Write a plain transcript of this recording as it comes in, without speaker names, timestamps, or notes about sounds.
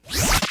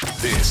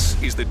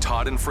This is the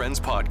Todd and Friends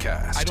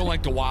podcast. I don't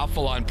like to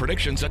waffle on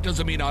predictions. That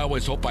doesn't mean I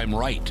always hope I'm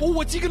right. Oh,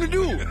 what's he going to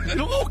do?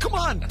 Oh, come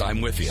on.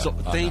 I'm with you. So,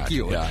 thank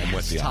you. Yeah, I'm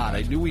with you. Todd,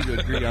 I knew we'd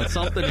agree on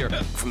something here.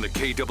 From the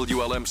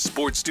KWLM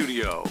Sports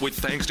Studio, with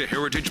thanks to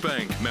Heritage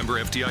Bank, member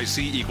FDIC,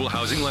 equal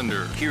housing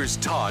lender. Here's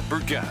Todd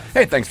Burgett.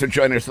 Hey, thanks for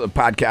joining us for the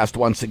podcast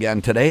once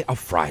again today. A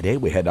Friday,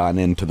 we head on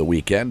into the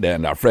weekend,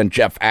 and our friend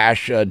Jeff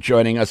Asche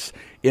joining us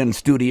in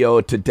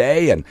studio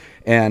today,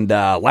 and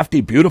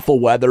Lefty, beautiful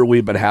weather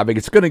we've been having.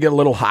 It's going to get a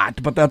little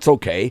hot, but that's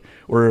okay.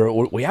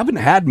 We haven't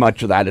had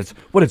much of that. It's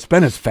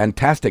been is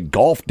fantastic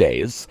golf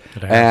days,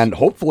 and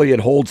hopefully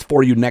it holds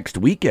for you next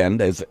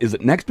weekend. Is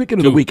it next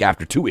weekend or the week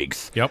after? 2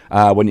 weeks? Yep.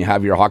 When you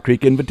have your Hawk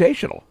Creek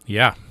Invitational.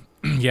 Yeah,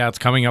 it's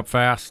coming up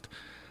fast.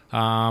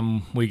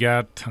 We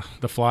got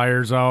the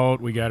flyers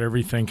out. We got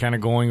everything kind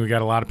of going. We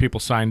got a lot of people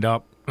signed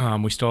up.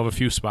 We still have a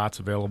few spots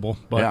available,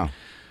 but. Yeah.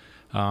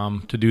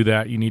 To do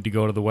that, you need to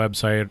go to the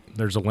website.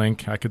 There's a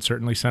link. I could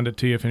certainly send it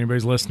to you if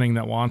anybody's listening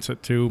that wants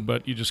it to,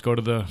 but you just go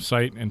to the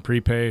site and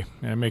prepay,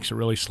 and it makes it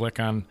really slick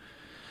on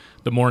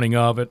the morning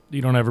of it.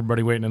 You don't have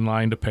everybody waiting in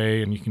line to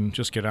pay, and you can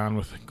just get on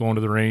with going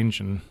to the range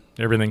and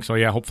everything. So,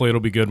 yeah, hopefully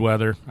it'll be good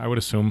weather. I would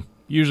assume.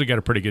 You usually get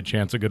a pretty good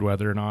chance of good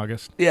weather in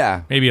August.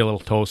 Yeah. Maybe a little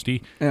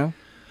toasty. Yeah.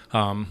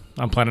 I'm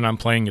planning on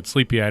playing at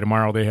Sleepy Eye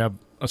tomorrow. They have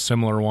a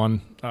similar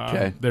one.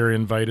 Okay. Their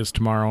invite is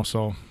tomorrow,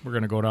 so we're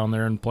going to go down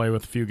there and play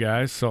with a few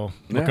guys. So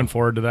looking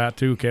forward to that,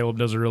 too. Caleb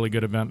does a really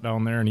good event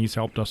down there, and he's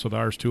helped us with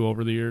ours, too,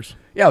 over the years.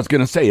 Yeah, I was going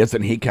to say,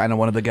 isn't he kind of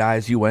one of the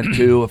guys you went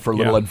to for a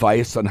little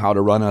advice on how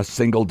to run a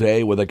single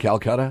day with a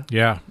Calcutta?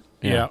 Yeah.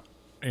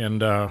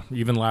 And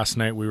even last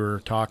night we were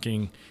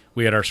talking.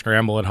 We had our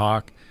scramble at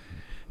Hawk,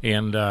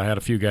 and had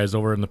a few guys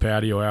over in the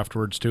patio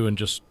afterwards, too, and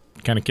just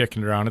kind of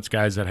kicking it around. It's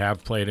guys that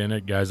have played in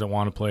it, guys that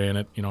want to play in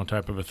it,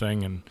 type of a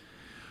thing, and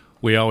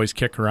we always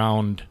kick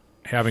around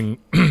having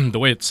the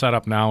way it's set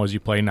up now is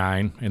you play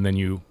 9 and then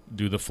you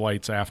do the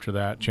flights after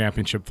that.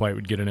 Championship flight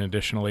would get an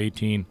additional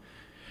 18, and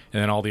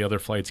then all the other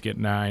flights get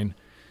 9.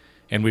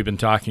 And we've been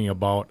talking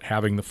about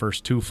having the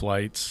first 2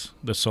 flights,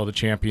 so the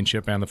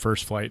championship and the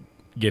first flight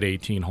get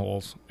 18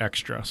 holes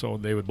extra. So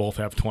they would both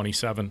have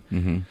 27.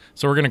 Mm-hmm.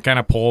 So we're going to kind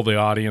of poll the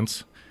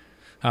audience.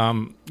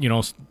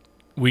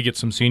 We get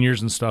some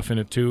seniors and stuff in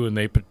it too, and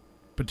they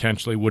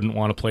potentially wouldn't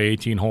want to play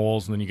 18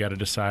 holes, and then you got to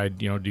decide,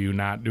 do you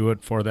not do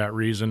it for that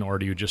reason, or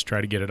do you just try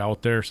to get it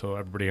out there so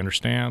everybody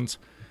understands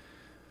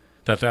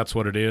that that's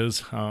what it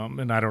is?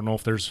 And I don't know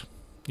if there's,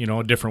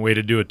 a different way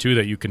to do it too,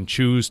 that you can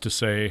choose to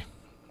say,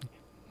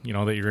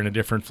 that you're in a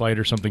different flight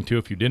or something too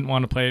if you didn't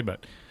want to play.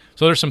 But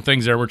so there's some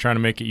things there. We're trying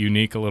to make it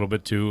unique a little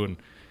bit too.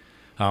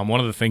 And one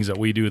of the things that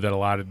we do that a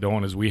lot of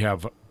don't is we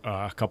have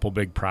a couple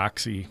big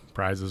proxy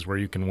prizes where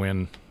you can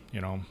win,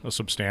 a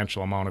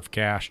substantial amount of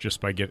cash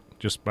just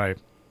by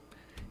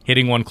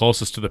hitting one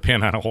closest to the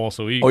pin on a hole.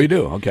 So you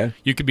do? Okay.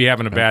 You could be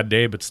having a bad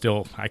day, but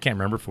still, I can't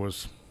remember if it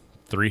was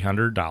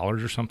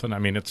 $300 or something. I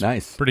mean, it's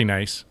nice. Pretty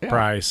nice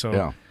prize.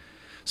 So,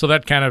 so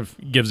that kind of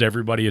gives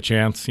everybody a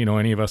chance.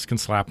 Any of us can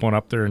slap one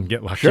up there and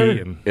get lucky,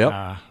 and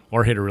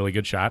or hit a really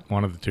good shot,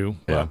 one of the two.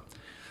 Yeah.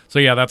 So,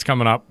 that's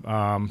coming up.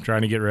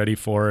 Trying to get ready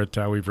for it.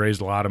 We've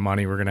raised a lot of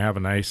money. We're going to have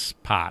a nice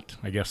pot,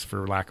 I guess,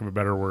 for lack of a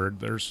better word.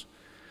 There's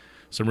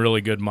some really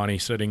good money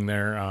sitting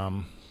there,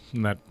 and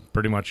that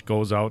pretty much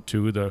goes out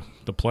to the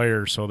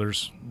players. So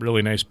there's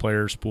really nice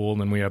players pool, and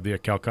then we have the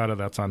Calcutta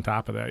that's on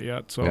top of that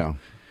yet. So,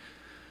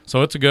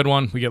 so it's a good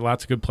one. We get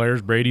lots of good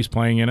players. Brady's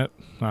playing in it.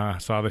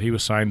 Saw that he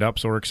was signed up,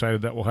 so we're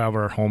excited that we'll have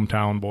our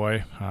hometown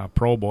boy,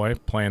 pro boy,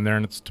 playing there,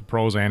 and it's to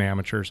pros and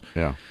amateurs.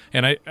 Yeah.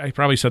 And I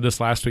probably said this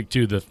last week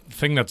too. The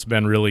thing that's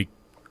been really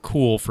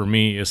cool for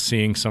me is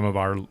seeing some of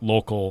our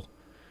local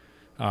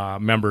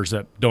members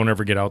that don't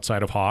ever get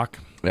outside of Hawk.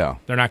 Yeah.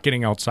 They're not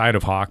getting outside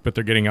of Hawk, but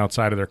they're getting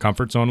outside of their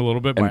comfort zone a little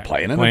bit and by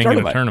playing in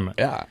a tournament.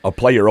 Yeah, a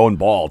play your own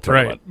ball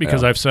tournament. Right,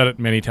 because I've said it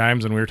many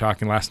times, and we were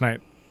talking last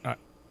night.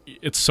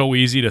 It's so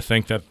easy to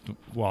think that,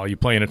 you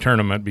play in a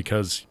tournament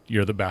because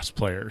you're the best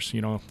players.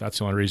 That's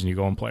the only reason you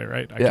go and play,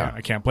 right?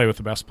 I can't play with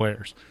the best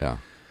players. Yeah.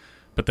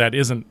 But that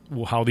isn't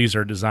how these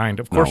are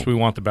designed. Of course, we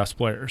want the best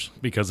players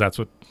because that's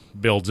what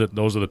builds it.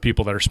 Those are the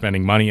people that are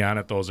spending money on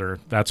it.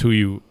 That's who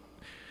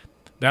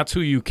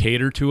you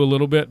cater to a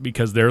little bit,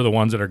 because they're the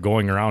ones that are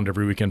going around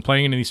every weekend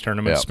playing in these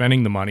tournaments,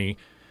 spending the money,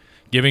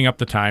 giving up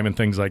the time and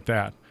things like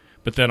that.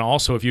 But then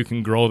also, if you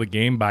can grow the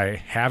game by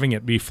having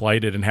it be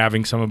flighted and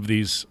having some of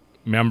these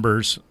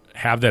members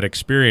have that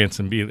experience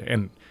and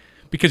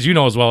because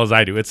as well as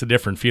I do, it's a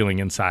different feeling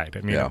inside.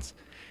 I mean,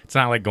 it's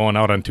not like going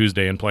out on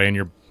Tuesday and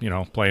playing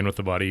playing with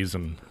the buddies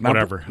and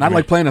whatever. Not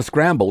like playing a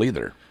scramble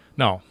either.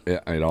 No. Yeah,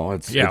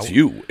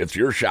 it's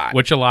your shot.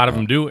 Which a lot of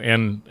them do,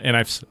 and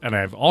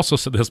I've also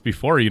said this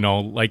before,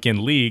 like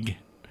in league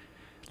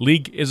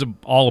is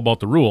all about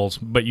the rules,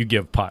 but you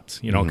give putts,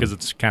 because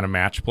it's kind of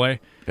match play.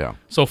 Yeah.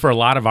 So for a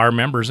lot of our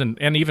members and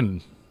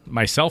even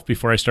myself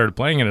before I started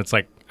playing it, it's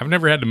like I've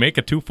never had to make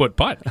a 2-foot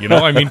putt,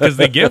 because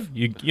they give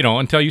you,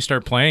 until you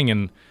start playing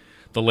in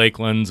the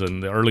Lakelands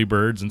and the early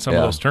birds and some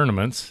of those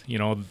tournaments,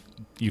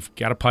 you've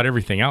got to putt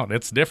everything out.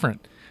 It's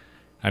different.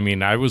 I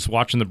mean, I was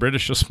watching the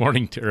British this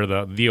morning, or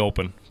the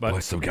Open. But Boy,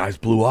 some guys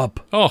blew up.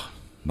 Oh,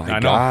 my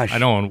gosh. I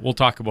know, and we'll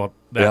talk about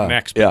that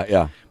next. But,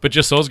 yeah. But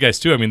just those guys,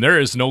 too. I mean, there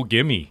is no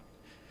gimme.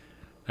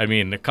 I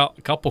mean, a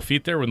couple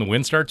feet there when the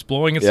wind starts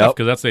blowing and stuff,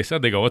 because that's they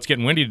said. They go, it's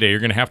getting windy today. You're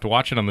going to have to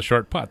watch it on the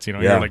short putts. You know,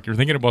 you're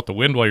thinking about the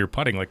wind while you're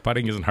putting. Like,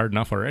 putting isn't hard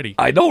enough already.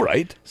 I know,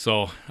 right?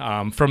 So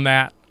from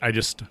that,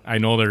 I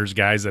know there's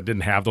guys that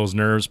didn't have those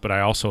nerves, but I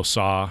also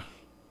saw,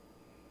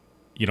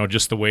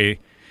 just the way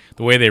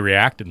they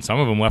reacted. And some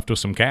of them left with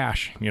some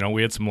cash.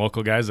 We had some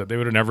local guys that they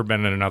would have never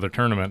been in another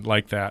tournament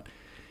like that,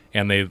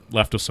 and they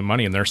left with some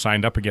money, and they're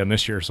signed up again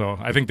this year. So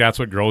I think that's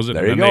what grows it.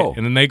 There you go.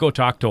 And then they go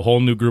talk to a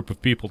whole new group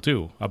of people,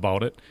 too,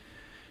 about it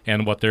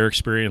and what their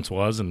experience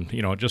was, and,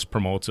 it just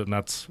promotes it. And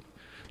that's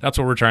what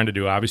we're trying to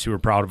do. Obviously, we're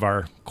proud of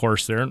our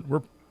course there.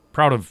 We're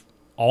proud of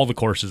all the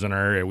courses in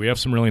our area. We have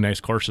some really nice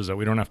courses that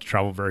we don't have to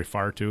travel very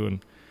far to,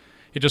 and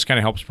it just kind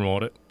of helps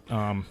promote it.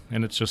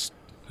 And it's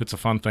a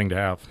fun thing to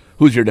have.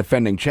 Who's your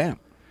defending champ?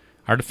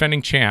 Our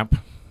defending champ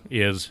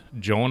is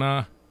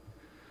Jonah.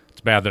 It's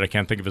bad that I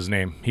can't think of his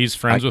name. He's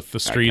friends with the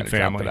Street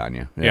family. It on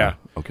you. Yeah.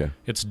 Okay.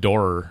 It's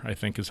Dorer, I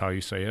think is how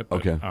you say it.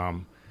 But,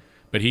 okay.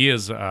 But he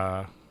is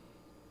a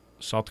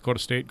South Dakota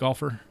State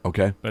golfer.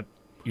 Okay. But,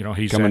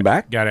 he's coming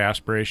back? Got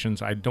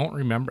aspirations. I don't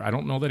remember. I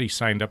don't know that he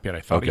signed up yet.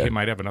 I thought he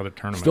might have another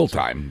tournament. Still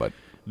time, but.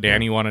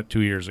 Danny won it 2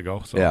 years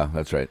ago. So. Yeah,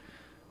 that's right.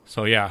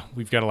 So, yeah,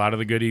 we've got a lot of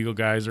the Good Eagle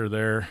guys are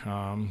there.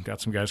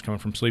 Got some guys coming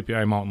from Sleepy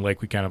Eye, Mountain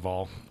Lake. We kind of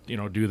all,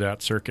 do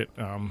that circuit.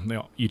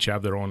 They each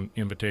have their own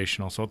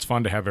invitational. So it's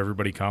fun to have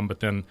everybody come, but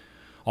then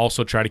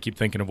also try to keep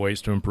thinking of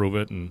ways to improve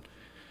it and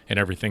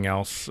everything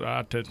else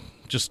to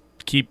just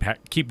keep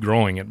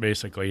growing it,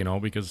 basically,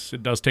 because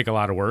it does take a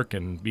lot of work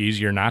and be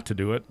easier not to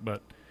do it.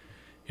 But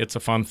it's a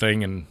fun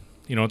thing, and,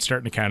 it's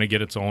starting to kind of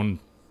get its own,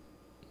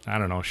 I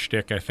don't know,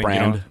 shtick, I think.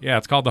 Brand.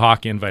 It's called the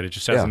Hawk Invite. It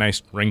just has a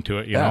nice ring to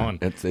it, know.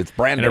 And it's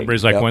branding. And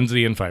everybody's like, when's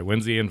the invite?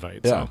 When's the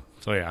invite? Yeah.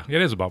 So yeah,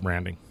 it is about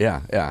branding.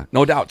 Yeah,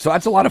 no doubt. So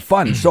that's a lot of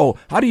fun. So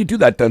how do you do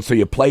that then? So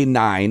you play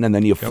 9, and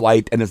then you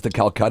flight, and is the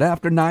Calcutta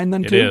after 9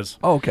 then too? It is.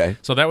 Oh, okay.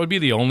 So that would be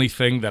the only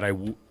thing that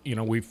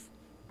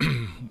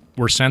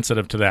we're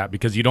sensitive to that,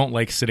 because you don't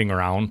like sitting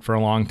around for a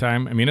long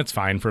time. I mean, it's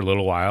fine for a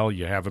little while.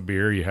 You have a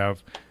beer,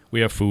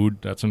 we have food,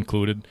 that's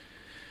included.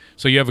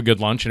 So you have a good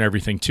lunch and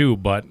everything too,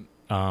 but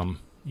when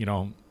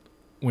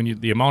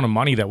the amount of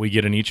money that we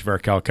get in each of our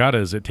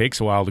Calcuttas, it takes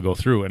a while to go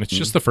through, and it's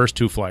just the first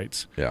 2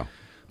 flights. Yeah.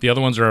 The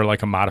other ones are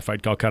like a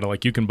modified Calcutta,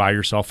 like you can buy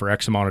yourself for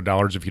X amount of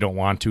dollars. If you don't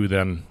want to,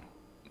 then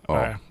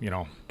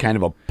kind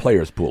of a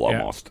player's pool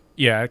almost.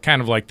 Yeah, kind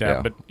of like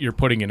that. But you're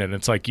putting it in.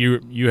 It's like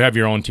you have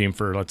your own team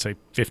for, let's say,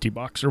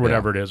 $50 or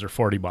whatever it is, or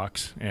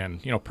 $40,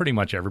 and pretty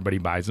much everybody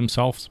buys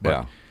themselves.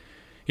 But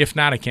if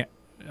not,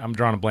 I'm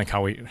drawing a blank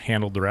how we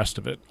handled the rest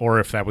of it, or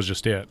if that was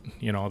just it.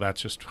 That's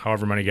just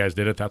however many guys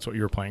did it. That's what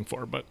you were playing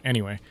for. But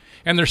anyway,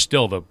 and there's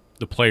still the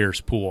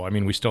players' pool. I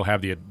mean, we still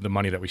have the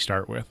money that we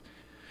start with.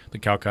 The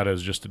Calcutta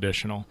is just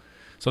additional.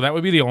 So that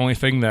would be the only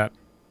thing that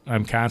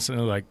I'm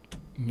constantly like,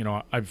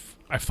 I've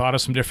thought of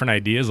some different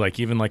ideas, like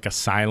even like a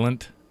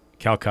silent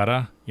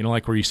Calcutta,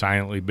 like where you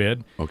silently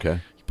bid. Okay.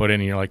 You put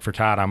in, and you're like, for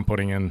Todd, I'm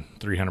putting in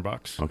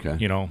 $300.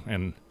 Okay.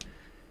 And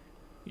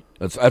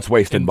that's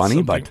wasted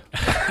money, but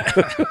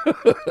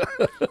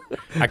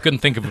I couldn't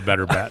think of a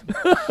better bet.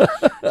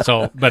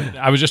 But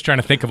I was just trying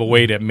to think of a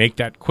way to make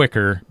that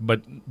quicker,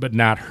 but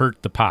not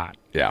hurt the pot.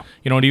 Yeah.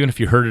 And even if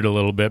you hurt it a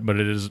little bit, but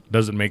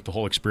doesn't make the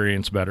whole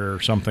experience better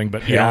or something.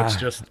 But it's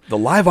just the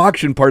live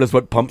auction part is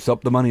what pumps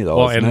up the money, though.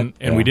 Well, isn't it?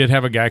 And we did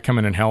have a guy come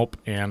in and help,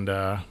 and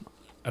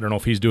I don't know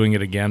if he's doing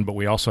it again, but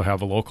we also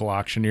have a local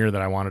auctioneer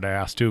that I wanted to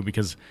ask too,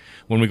 because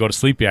when we go to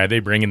Sleepy Eye, they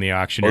bring in the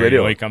auctioneer. Oh, they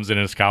do. He comes in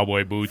his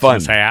cowboy boots Fun.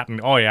 and his hat,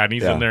 and and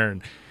he's in there,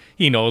 and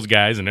he knows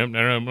guys, and and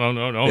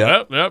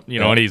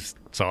he's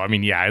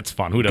it's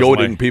fun. Who doesn't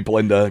goading people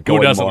into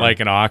going who doesn't more? like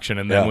an auction?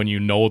 And then when you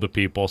know the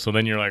people, so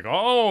then you're like,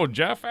 oh,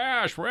 Jeff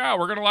Asche,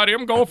 we're gonna let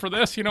him go for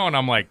this, and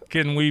I'm like,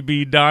 can we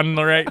be done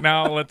right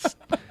now? Let's.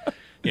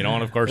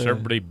 And of course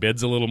everybody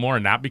bids a little more,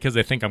 not because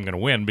they think I'm going to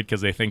win, because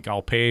they think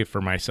I'll pay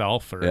for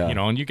myself, or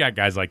and you got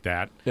guys like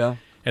that. Yeah.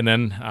 And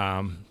then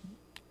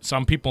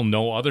some people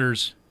know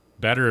others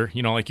better.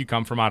 Like you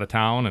come from out of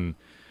town, and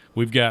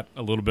we've got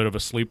a little bit of a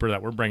sleeper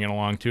that we're bringing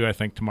along too. I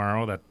think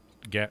tomorrow that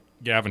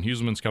Gavin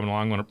Huseman's coming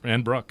along,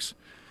 and Brooks.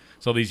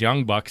 So these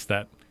young bucks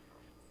that,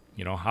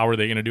 how are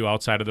they going to do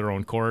outside of their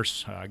own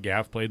course?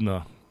 Gav played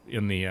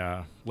in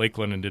the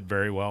Lakeland and did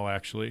very well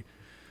actually.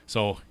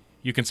 So.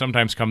 You can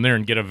sometimes come there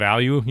and get a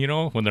value,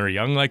 when they're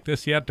young like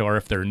this yet, or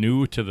if they're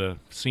new to the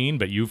scene,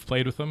 but you've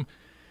played with them.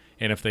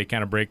 And if they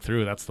kind of break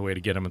through, that's the way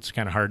to get them. It's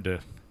kind of hard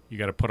you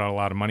got to put out a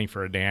lot of money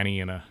for a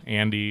Danny and a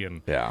Andy,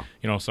 and,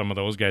 some of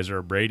those guys are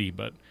a Brady,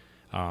 but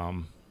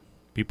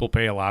people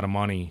pay a lot of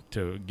money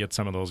to get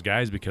some of those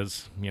guys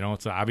because,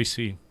 it's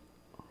obviously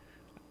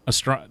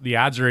the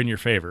odds are in your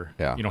favor,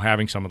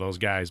 having some of those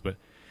guys, but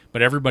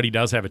everybody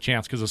does have a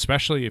chance, because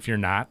especially if you're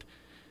not.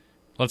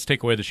 Let's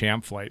take away the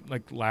champ flight.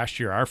 Like last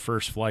year, our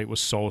first flight was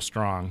so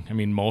strong. I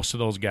mean, most of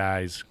those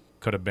guys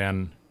could have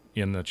been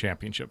in the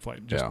championship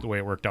flight, just the way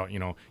it worked out.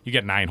 You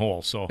get 9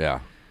 holes, so Yeah.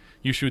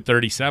 you shoot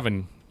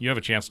 37, you have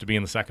a chance to be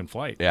in the second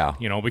flight. Yeah.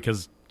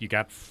 Because you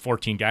got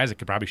 14 guys that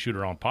could probably shoot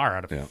around par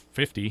out of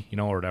 50,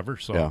 or whatever.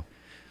 So,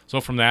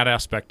 so from that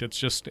aspect, it's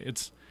just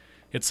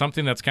it's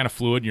something that's kind of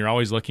fluid. And you're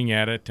always looking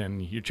at it,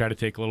 and you try to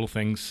take little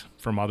things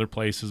from other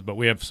places. But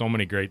we have so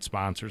many great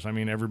sponsors. I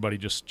mean, everybody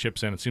just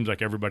chips in. It seems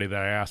like everybody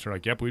that I asked are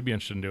like, "Yep, we'd be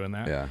interested in doing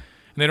that." Yeah. And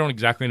they don't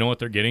exactly know what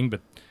they're getting,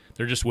 but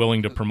they're just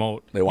willing to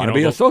promote. They want to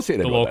be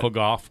associated the with local it.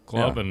 golf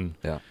club, and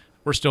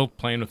we're still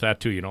playing with that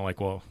too.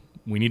 Well,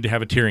 we need to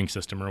have a tiering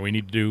system, or we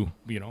need to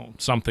do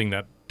something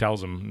that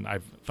tells them.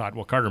 I've thought,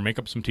 well, Carter, make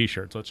up some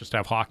T-shirts. Let's just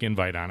have Hawk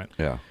Invite on it.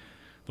 Yeah.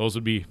 Those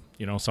would be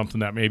something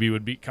that maybe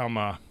would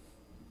become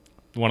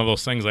one of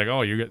those things like,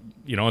 oh, you get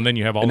and then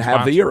you have all and the have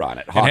sponsors. the year on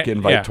it. Hawk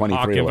Invite 23.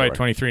 Hawk or Invite whatever.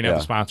 23 and have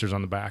the sponsors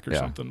on the back or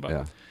something.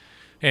 But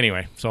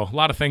anyway, so a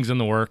lot of things in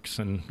the works,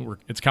 and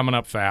it's coming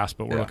up fast,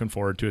 but we're looking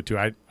forward to it too.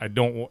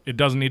 It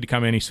doesn't need to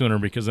come any sooner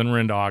because then we're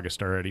into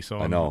August already. So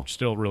I'm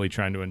still really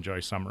trying to enjoy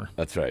summer.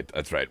 That's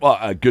right.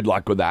 Well, good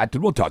luck with that,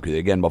 and we'll talk with you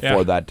again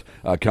before that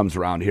comes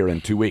around here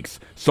in 2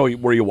 weeks. So,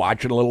 were you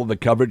watching a little of the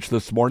coverage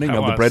this morning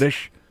of the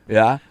British?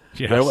 Yeah.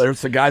 Yes.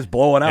 There's the guys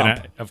blowing up.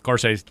 And of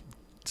course, I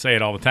say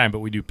it all the time, but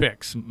we do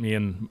picks. Me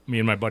and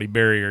my buddy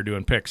Barry are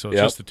doing picks, so it's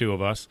just the two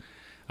of us.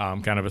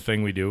 Kind of a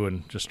thing we do,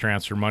 and just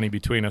transfer money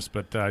between us.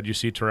 But did you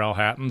see Terrell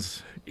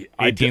Hatton's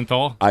 18th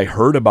hole? I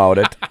heard about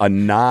it. A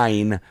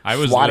 9. I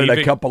was swatted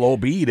leaving. A couple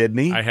OB, didn't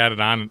he? I had it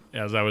on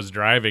as I was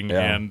driving,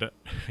 and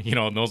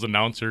and those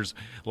announcers,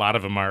 a lot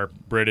of them are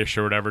British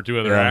or whatever, two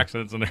of their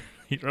accents, and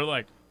they're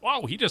like,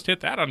 "Wow, he just hit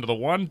that onto the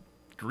one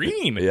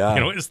green."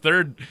 Yeah. His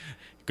third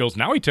goes.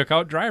 Now he took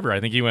out driver. I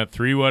think he went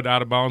 3-wood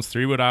out of bounds,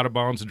 3-wood out of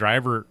bounds,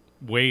 driver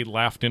way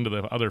left into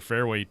the other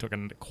fairway. He took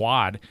a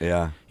quad.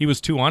 Yeah. He was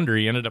 2 under.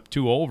 He ended up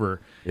 2 over.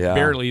 Yeah.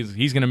 Barely.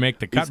 He's going to make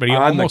the cut, He's but he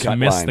on the almost cut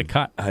missed line. the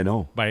cut. I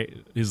know. By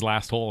his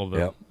last hole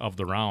of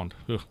the round.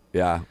 Ugh.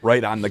 Yeah,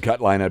 right on the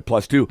cut line at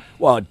 +2.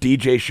 Well,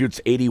 DJ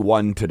shoots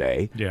 81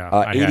 today.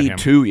 Yeah,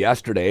 82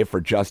 yesterday for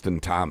Justin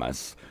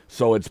Thomas.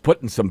 So it's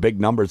putting some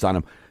big numbers on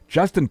him.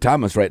 Justin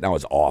Thomas right now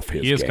is off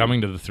his game. He is coming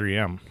to the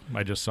 3M.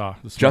 I just saw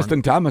this Justin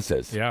morning. Thomas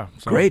is. Yeah.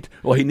 So. Great.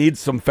 Well, he needs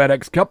some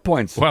FedEx Cup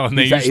points. Well, and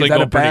they he's usually had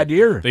go a bad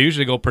year. They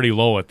usually go pretty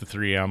low at the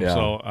 3M. Yeah,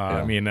 So,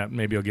 I mean, that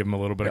maybe will give him a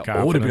little bit of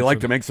confidence. What would it be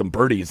like to make some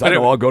birdies? I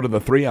know I'll go to the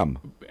 3M.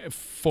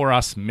 For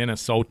us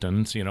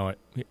Minnesotans,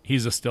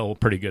 he's still a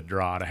pretty good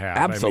draw to have.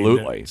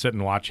 Absolutely. I mean, sit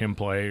and watch him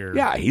play.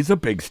 Yeah, he's a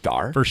big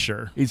star. For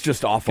sure. He's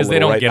just off a because little they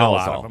don't right get now, a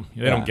lot so. of them.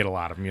 They don't get a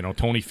lot of them.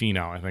 Tony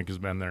Finau, I think, has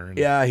been there. And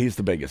yeah, he's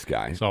the biggest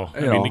guy. So, I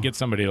mean, to get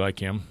somebody like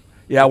him.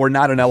 Yeah, we're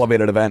not an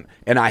elevated event,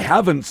 and I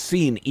haven't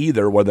seen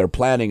either where they're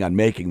planning on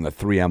making the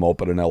 3M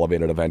Open an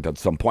elevated event at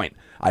some point.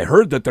 I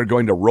heard that they're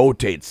going to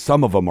rotate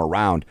some of them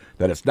around,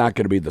 that it's not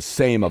going to be the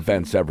same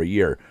events every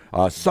year.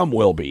 Some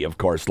will be, of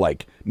course,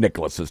 like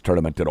Nicklaus's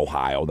tournament in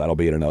Ohio. That'll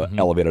be an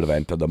elevated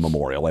event of the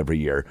Memorial every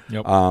year.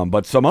 Yep.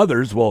 But some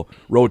others will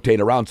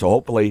rotate around, so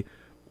hopefully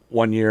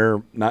one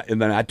year, not in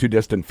the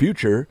not-too-distant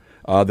future,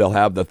 they'll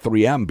have the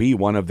 3M be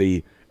one of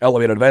the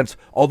elevated events,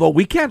 although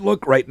we can't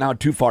look right now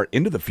too far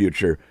into the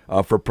future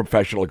for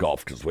professional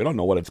golf because we don't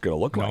know what it's going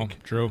to look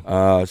like. True.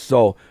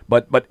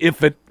 But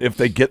if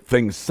they get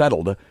things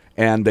settled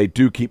and they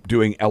do keep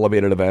doing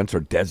elevated events or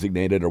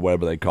designated or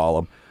whatever they call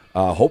them,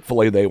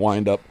 hopefully they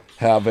wind up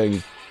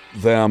having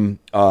them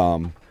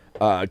come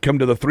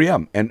to the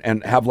 3M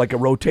and have like a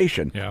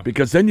rotation. Yeah.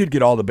 Because then you'd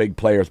get all the big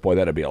players. Boy,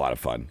 that'd be a lot of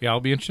fun. Yeah, I'll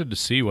be interested to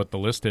see what the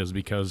list is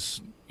because,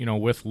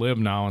 with Liv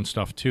now and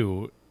stuff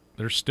too,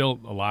 there's still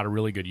a lot of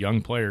really good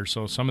young players.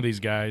 So some of these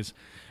guys,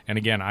 and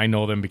again, I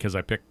know them because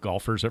I pick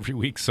golfers every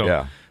week.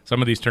 So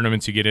some of these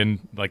tournaments you get in,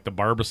 like the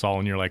Barbasol,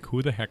 and you're like,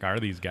 who the heck are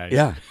these guys?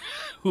 Yeah.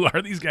 Who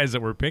are these guys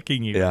that we're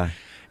picking here? Yeah.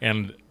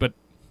 And but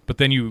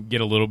then you get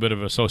a little bit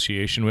of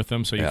association with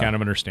them, so you kind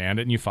of understand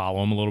it, and you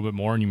follow them a little bit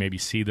more, and you maybe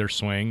see their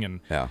swing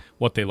and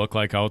what they look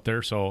like out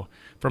there. So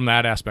from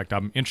that aspect,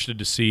 I'm interested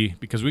to see,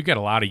 because we've got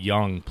a lot of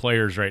young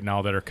players right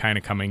now that are kind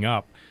of coming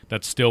up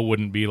that still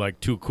wouldn't be like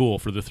too cool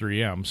for the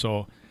 3M.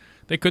 So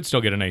they could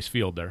still get a nice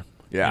field there.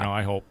 Yeah.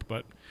 I hope.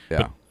 But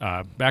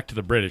back to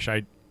the British,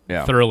 I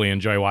thoroughly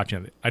enjoy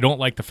watching it. I don't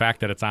like the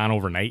fact that it's on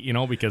overnight,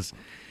 because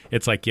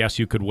it's like, yes,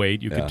 you could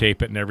wait, you could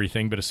tape it and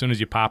everything, but as soon as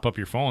you pop up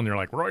your phone, you're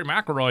like, Rory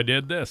McIlroy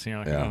did this. You're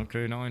like,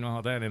 okay, now I know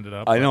how that ended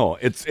up. I know.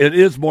 It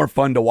is more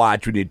fun to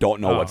watch when you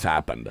don't know what's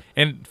happened.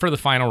 And for the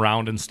final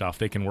round and stuff,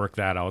 they can work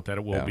that out, that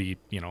it will be,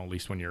 at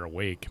least when you're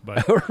awake.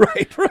 But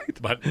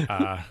right. But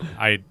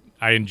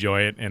I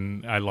enjoy it,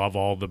 and I love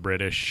all the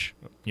British,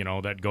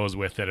 that goes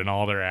with it, and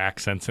all their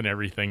accents and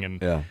everything,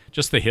 and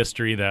just the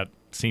history that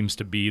seems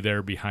to be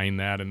there behind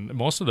that. And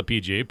most of the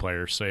PGA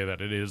players say that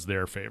it is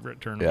their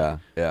favorite tournament.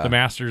 Yeah. The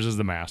Masters is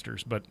the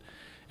Masters, but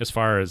as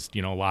far as,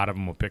 a lot of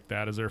them will pick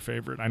that as their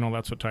favorite. I know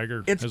that's what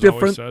Tiger it's has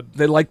different. always said.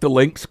 They like the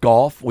links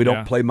golf. We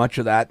don't play much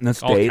of that in the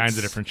States. All kinds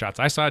of different shots.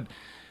 I saw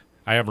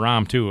I have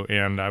Rahm too,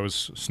 and I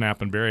was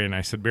snapping Barry, and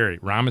I said, Barry,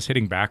 Rahm is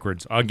hitting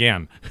backwards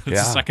again. It's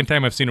the second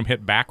time I've seen him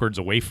hit backwards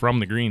away from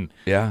the green,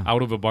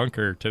 out of a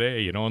bunker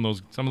today.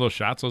 And some of those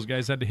shots those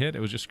guys had to hit, it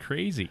was just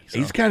crazy. So.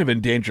 He's kind of in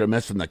danger of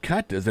missing the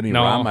cut, isn't he,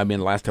 no, Rahm? I mean,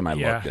 last time I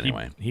looked,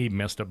 anyway. He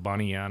missed a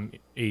bunny on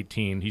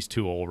 18. He's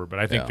 2 over, but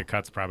I think the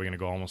cut's probably going to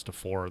go almost to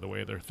 4 the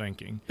way they're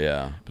thinking.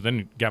 Yeah. But then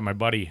you got my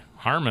buddy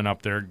Harmon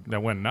up there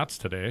that went nuts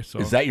today. So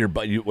is that your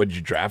buddy? Would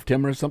you draft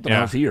him or something?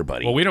 How's he your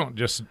buddy? Well, we don't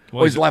just.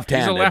 Well, he's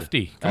left-handed. He's a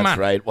lefty. Come That's on.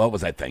 right. What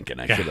was I thinking?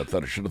 I should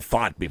have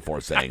thought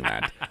before saying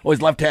that. Oh,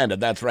 he's left-handed.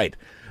 That's right.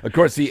 Of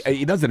course,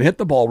 he doesn't hit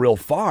the ball real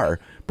far,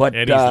 but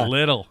and he's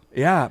little.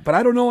 Yeah, but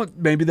I don't know.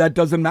 Maybe that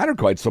doesn't matter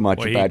quite so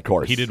much at that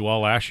course. He did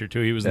well last year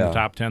too. He was in the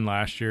top 10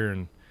 last year,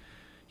 and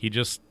he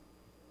just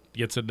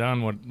gets it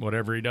done.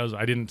 Whatever he does,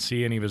 I didn't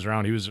see any of his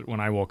round. When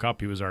I woke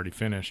up, he was already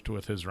finished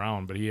with his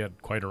round, but he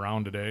had quite a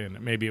round today, and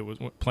maybe it was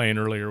playing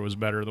earlier was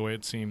better the way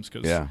it seems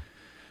because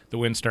the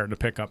wind's starting to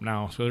pick up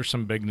now. So there's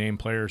some big name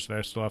players that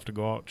I still have to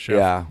go out.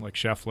 Like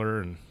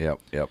Scheffler and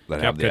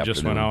Koepka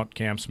just went out.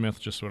 Cam Smith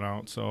just went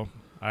out. So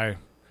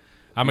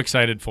I'm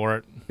excited for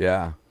it.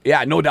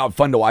 Yeah, no doubt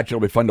fun to watch. It'll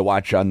be fun to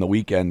watch on the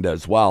weekend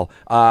as well.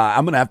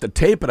 I'm going to have to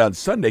tape it on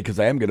Sunday because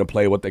I am going to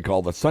play what they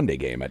call the Sunday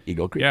game at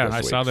Eagle Creek this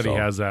I week. saw that he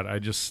has that.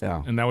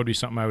 And that would be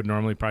something I would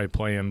normally probably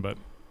play in, but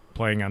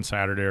playing on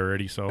Saturday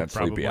already, so that's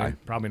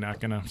probably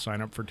not going to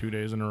sign up for 2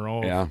 days in a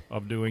row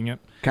of doing it.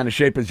 Kind of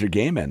shape is your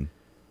game in?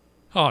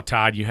 Oh,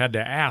 Todd, you had to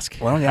ask.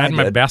 Well, I had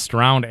my best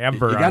round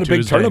ever on Tuesday. You got a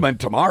big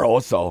tournament tomorrow,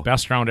 so.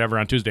 Best round ever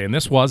on Tuesday. And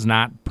this was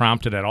not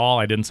prompted at all.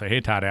 I didn't say,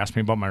 hey, Todd, ask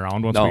me about my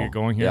round once we get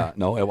going here. Yeah,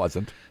 no, it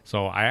wasn't.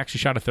 So I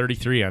actually shot a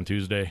 33 on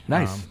Tuesday.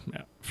 Nice.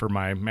 For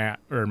my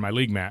my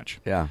league match.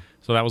 Yeah.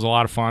 So that was a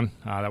lot of fun.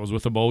 That was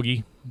with a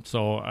bogey.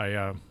 So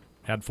I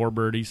had 4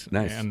 birdies.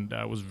 Nice. And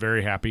was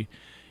very happy.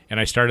 And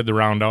I started the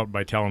round out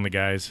by telling the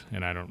guys,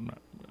 and I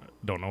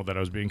don't know that I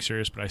was being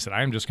serious, but I said,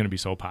 I'm just going to be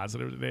so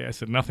positive today. I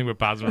said, nothing but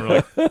positive.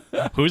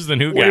 Like, who's the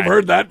new guy? We've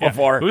heard that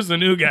before. Who's the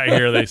new guy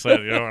here? They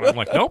said, and I'm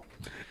like, nope.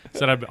 I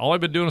said, all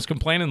I've been doing is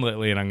complaining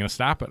lately, and I'm going to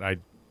stop it. I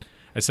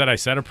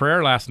said a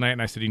prayer last night,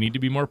 and I said, you need to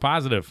be more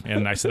positive.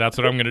 And I said, that's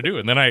what I'm going to do.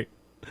 And then I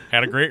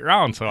had a great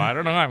round, so I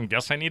don't know. I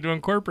guess I need to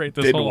incorporate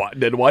this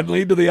Did one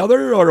lead to the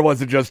other, or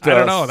was it just I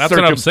don't know. That's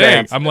what I'm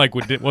saying. I'm like,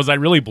 was I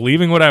really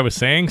believing what I was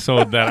saying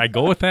so that I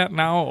go with that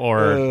now,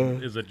 or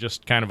is it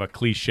just kind of a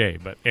cliche?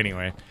 But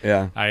anyway,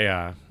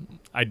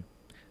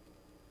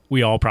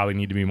 we all probably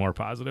need to be more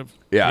positive.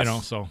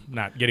 Yes. So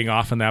not getting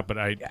off on that, but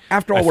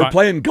after all, we're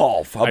playing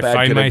golf. How bad I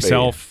find can it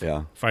myself be?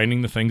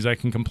 finding the things I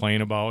can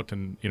complain about,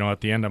 and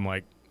at the end, I'm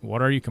like,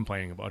 what are you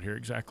complaining about here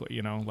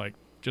exactly? Like,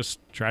 just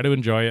try to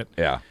enjoy it.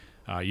 Yeah.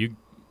 You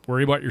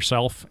worry about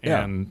yourself,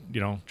 and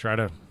try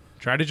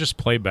to just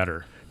play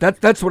better.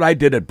 That's what I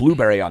did at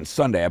Blueberry on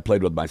Sunday. I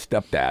played with my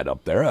stepdad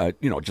up there.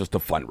 Just a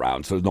fun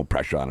round, so there's no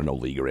pressure on no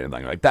league or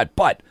anything like that.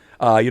 But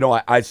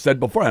I said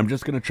before, I'm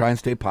just going to try and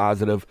stay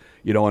positive,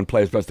 and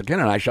play as best I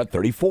can. And I shot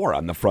 34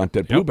 on the front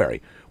at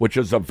Blueberry, which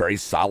is a very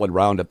solid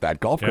round at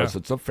that golf course.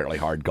 It's a fairly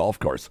hard golf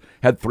course.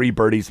 Had 3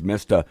 birdies,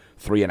 missed a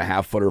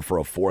 3.5-footer for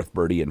a 4th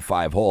birdie in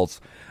 5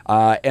 holes.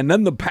 And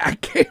then the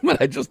back came, and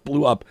I just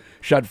blew up,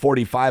 shot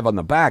 45 on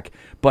the back.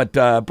 But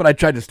I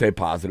tried to stay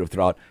positive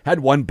throughout.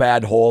 Had one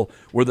bad hole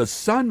where the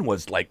sun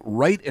was like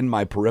right in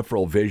my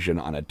peripheral vision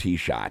on a tee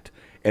shot,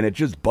 and it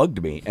just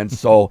bugged me. And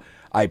so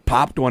I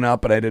popped one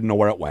up, and I didn't know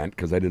where it went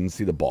because I didn't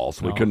see the ball,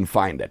 so we couldn't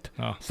find it.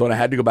 So I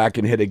had to go back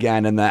and hit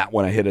again, and that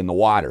one I hit in the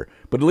water.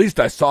 But at least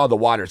I saw the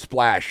water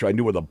splash, so I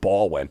knew where the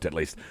ball went at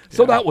least.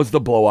 So that was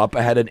the blow up.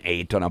 I had an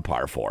 8 on a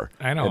par 4.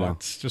 I know.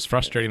 It's just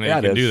frustrating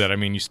that you can do that. I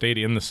mean, you stayed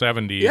in the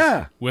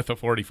 70s with a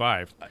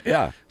 45.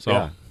 Yeah.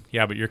 So,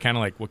 but you're kind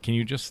of like, well, can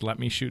you just let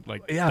me shoot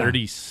like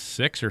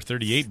 36 or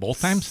 38 both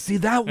times? See,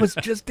 that was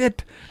just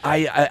it.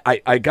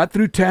 I got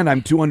through 10.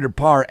 I'm 2 under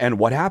par, and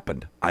what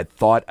happened? I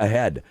thought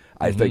ahead.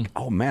 I think,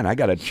 oh, man, I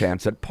got a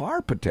chance at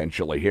par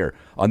potentially here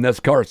on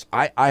this course.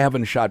 I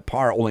haven't shot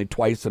par only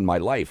twice in my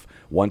life,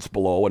 once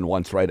below and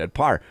once right at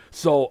par.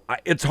 So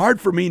it's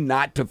hard for me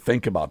not to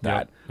think about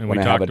that when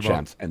I have a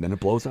chance. And then it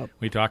blows up.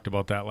 We talked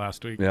about that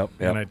last week.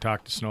 And I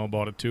talked to Snow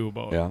about it, too.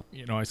 About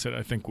I said,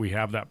 I think we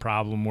have that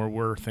problem where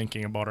we're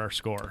thinking about our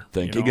score.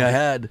 Thinking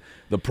ahead.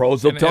 The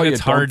pros will tell you,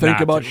 don't think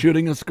about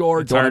shooting a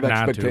score. Don't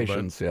have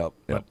expectations.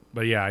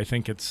 But I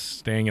think it's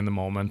staying in the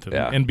moment.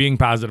 And being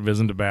positive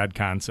isn't a bad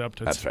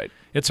concept. That's right.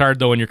 It's hard,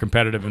 though, when you're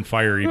competitive and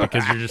fiery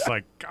because you're just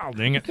like, oh,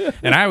 dang it.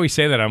 And I always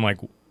say that. I'm like,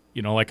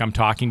 like I'm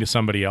talking to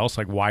somebody else.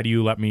 Like, why do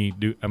you let me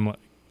do – I'm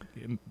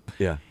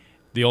like,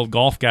 the old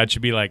golf guy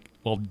should be like,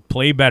 well,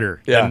 play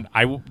better. Yeah.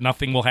 And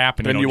nothing will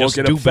happen. Then you just won't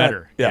get do upset.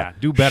 Better. Yeah,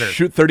 do better.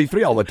 Shoot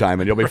 33 all the time,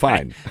 and you'll be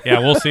fine. Yeah,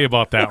 we'll see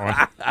about that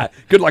one.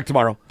 Good luck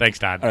tomorrow. Thanks,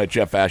 Todd. All right,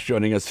 Jeff Asche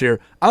joining us here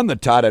on the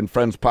Todd and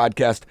Friends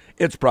podcast.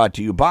 It's brought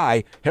to you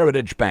by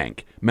Heritage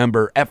Bank,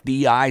 member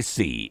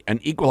FDIC, an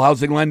equal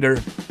housing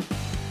lender.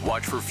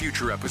 Watch for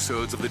future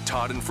episodes of the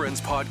Todd and Friends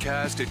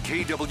podcast at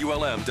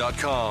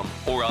KWLM.com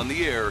or on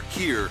the air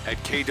here at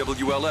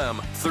KWLM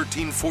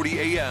 1340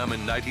 AM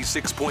and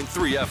 96.3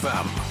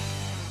 FM.